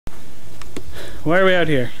Why are we out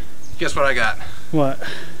here? Guess what I got? What?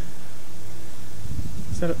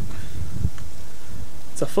 Is that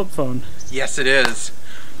it's a flip phone. Yes, it is.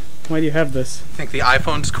 Why do you have this? Think the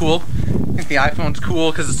iPhone's cool? Think the iPhone's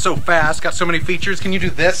cool because it's so fast, got so many features. Can you do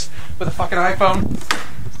this with a fucking iPhone?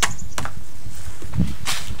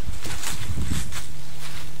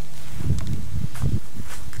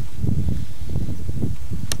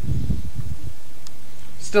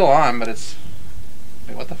 Still on, but it's...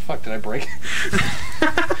 Wait, what the fuck? Did I break?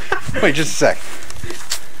 Wait, just a sec.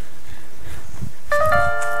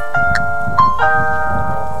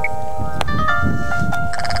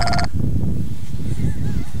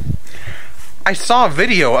 I saw a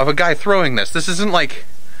video of a guy throwing this. This isn't like...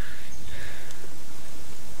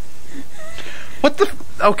 What the...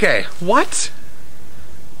 Okay, what?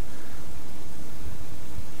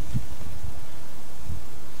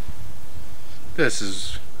 This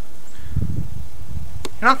is...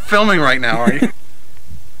 You're not filming right now, are you?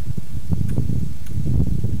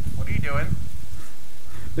 What are you doing?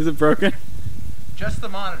 Is it broken? Just the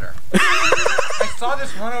monitor. I saw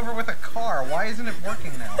this run over with a car. Why isn't it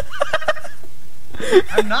working now?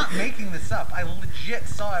 I'm not making this up. I legit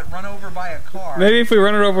saw it run over by a car. Maybe if we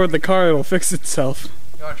run it over with the car, it'll fix itself.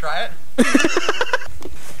 You want to try it?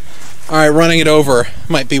 Alright, running it over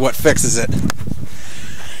might be what fixes it.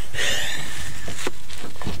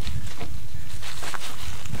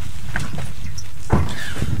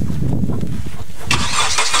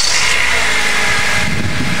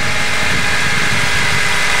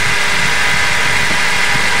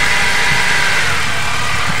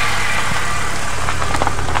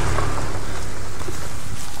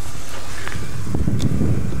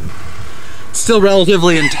 Still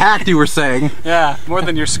relatively intact, you were saying. Yeah, more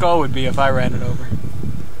than your skull would be if I ran it over.